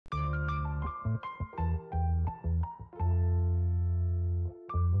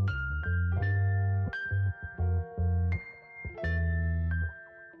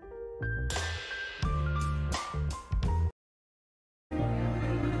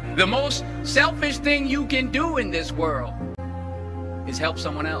The most selfish thing you can do in this world is help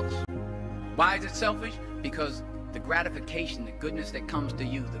someone else. Why is it selfish? Because the gratification, the goodness that comes to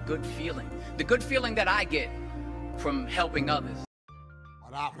you, the good feeling that I get from helping others.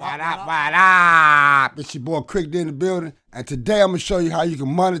 What up? It's your boy Crick in the building, and today I'm gonna show you how you can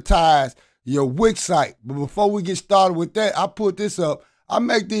monetize your Wix site. But before we get started with that, I put this up. I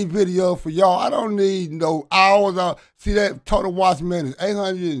make these videos for y'all. I don't need no hours. See that total watch minutes,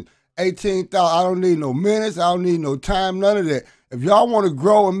 818,000. I don't need no minutes. I don't need no time, none of that. If y'all want to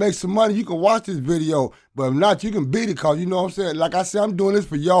grow and make some money, you can watch this video. But if not, you can beat it, because you know what I'm saying? Like I said, I'm doing this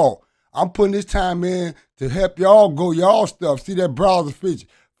for y'all. I'm putting this time in to help y'all go y'all stuff. See that browser feature,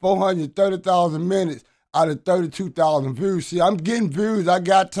 430,000 minutes out of 32,000 views. See, I'm getting views. I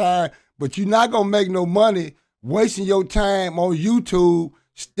got time. But you're not going to make no money wasting your time on YouTube,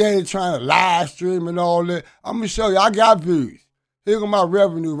 steady trying to live stream and all that. I'm going to show you. I got views. Here go my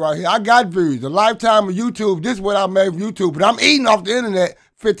revenue right here. I got views. The lifetime of YouTube, this is what I made from YouTube. But I'm eating off the internet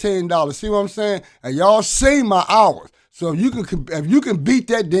 $15. See what I'm saying? And y'all see my hours. So if you can beat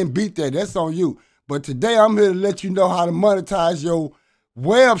that, then beat that. That's on you. But today I'm here to let you know how to monetize your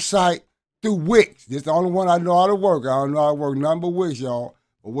website through Wix. This is the only one I know how to work. I don't know how to work nothing but Wix, y'all.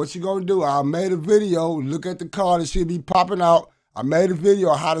 But what you gonna do? I made a video. Look at the card. It should be popping out. I made a video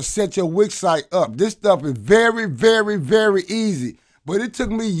on how to set your Wix site up. This stuff is very, very, very easy. But it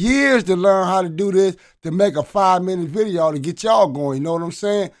took me years to learn how to do this, to make a 5-minute video to get y'all going. You know what I'm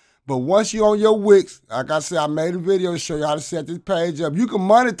saying? But once you're on your Wix, like I said, I made a video to show you how to set this page up. You can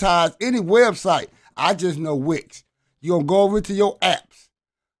monetize any website. I just know Wix. You're going to go over to your apps.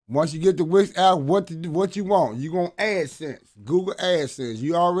 Once you get the Wix app, what you want? You're going to AdSense, Google AdSense.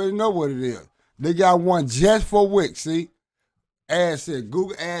 You already know what it is. They got one just for Wix, see? AdSense,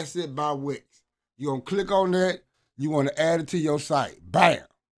 Google AdSense by Wix. You're going to click on that. You want to add it to your site. Bam.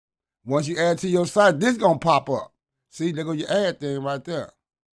 Once you add it to your site, this is going to pop up. See, there go your ad thing right there.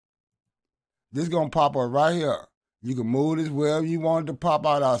 This is going to pop up right here. You can move this wherever you want it to pop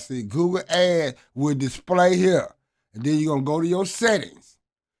out. I see Google Ads will display here. And then you're going to go to your settings.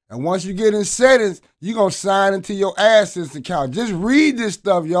 And once you get in settings, you're going to sign into your AdSense account. Just read this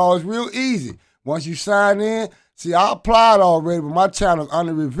stuff, y'all. It's real easy. Once you sign in, see, I applied already, but my channel's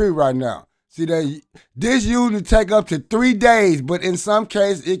under review right now. See, this usually take up to 3 days, but in some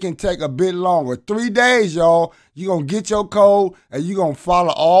cases, it can take a bit longer. 3 days, y'all. You're going to get your code, and you're going to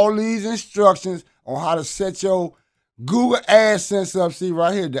follow all these instructions on how to set your Google AdSense up. See,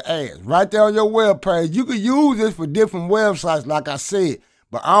 right here, the ads. Right there on your web page. You can use this for different websites, like I said,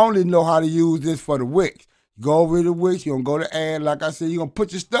 but I only know how to use this for the Wix. Go over to Wix. You're going to go to ad. Like I said, you're going to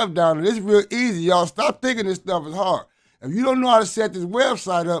put your stuff down. And it's real easy, y'all. Stop thinking this stuff is hard. If you don't know how to set this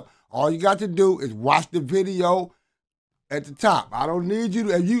website up, all you got to do is watch the video at the top. I don't need you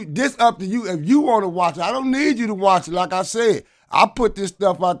to, this up to you. If you want to watch it, I don't need you to watch it. Like I said, I put this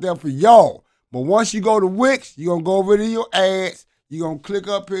stuff out there for y'all. But once you go to Wix, you're going to go over to your ads. You're going to click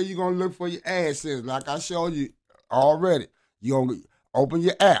up here. You're going to look for your AdSense. Like I showed you already. You're going to open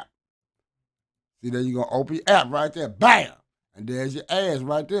your app. See, there you're going to open your app right there. Bam! And there's your ads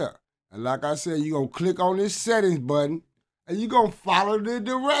right there. And like I said, you're going to click on this settings button. And you're going to follow the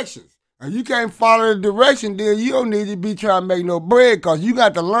directions. And you can't follow the direction, then you don't need to be trying to make no bread, because you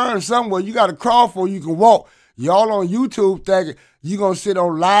got to learn somewhere. You got to crawl before you can walk. Y'all on YouTube thinking you're going to sit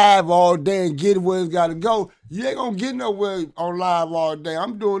on live all day and get where it's got to go. You ain't going to get nowhere on live all day.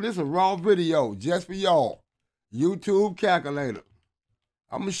 I'm doing this a raw video just for y'all. YouTube calculator.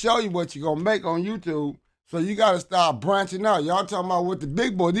 I'm going to show you what you're going to make on YouTube. So you got to start branching out. Y'all talking about what the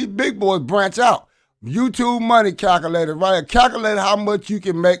big boys, these big boys branch out. YouTube money calculator, right? Calculate how much you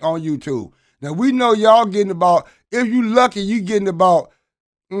can make on YouTube. Now, we know y'all getting about, if you lucky, you getting about,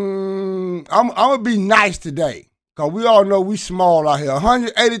 I'm going to be nice today, because we all know we small out here.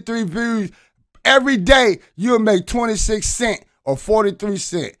 183 views every day, you'll make 26 cents or 43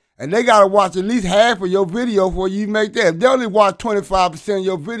 cents. And they got to watch at least half of your video before you make that. If they only watch 25% of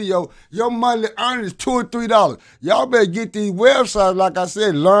your video, your monthly earnings is $2 or $3. Y'all better get these websites, like I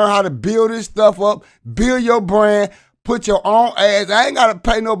said, learn how to build this stuff up, build your brand, put your own ads. I ain't got to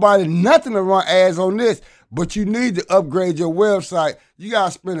pay nobody nothing to run ads on this, but you need to upgrade your website. You got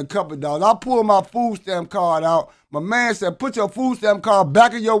to spend a couple of dollars. I pulled my food stamp card out. My man said, put your food stamp card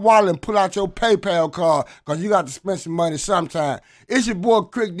back in your wallet and pull out your PayPal card, because you got to spend some money sometime. It's your boy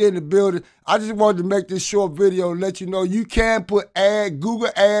Crick in the building. I just wanted to make this short video to let you know you can put Google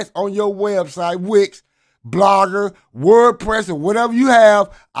ads on your website, Wix, Blogger, WordPress, or whatever you have.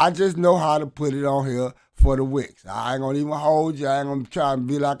 I just know how to put it on here for the Wix. I ain't going to even hold you. I ain't going to try and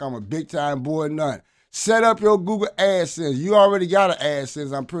be like I'm a big-time boy or nothing. Set up your Google AdSense. You already got an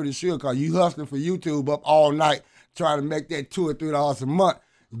AdSense, I'm pretty sure, because you hustling for YouTube up all night trying to make that $2 or $3 a month.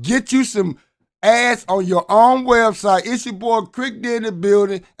 Get you some ads on your own website. It's your boy Crick in the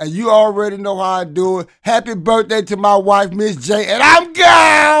building, and you already know how I do it. Happy birthday to my wife, Miss J, and I'm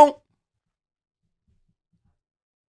gone.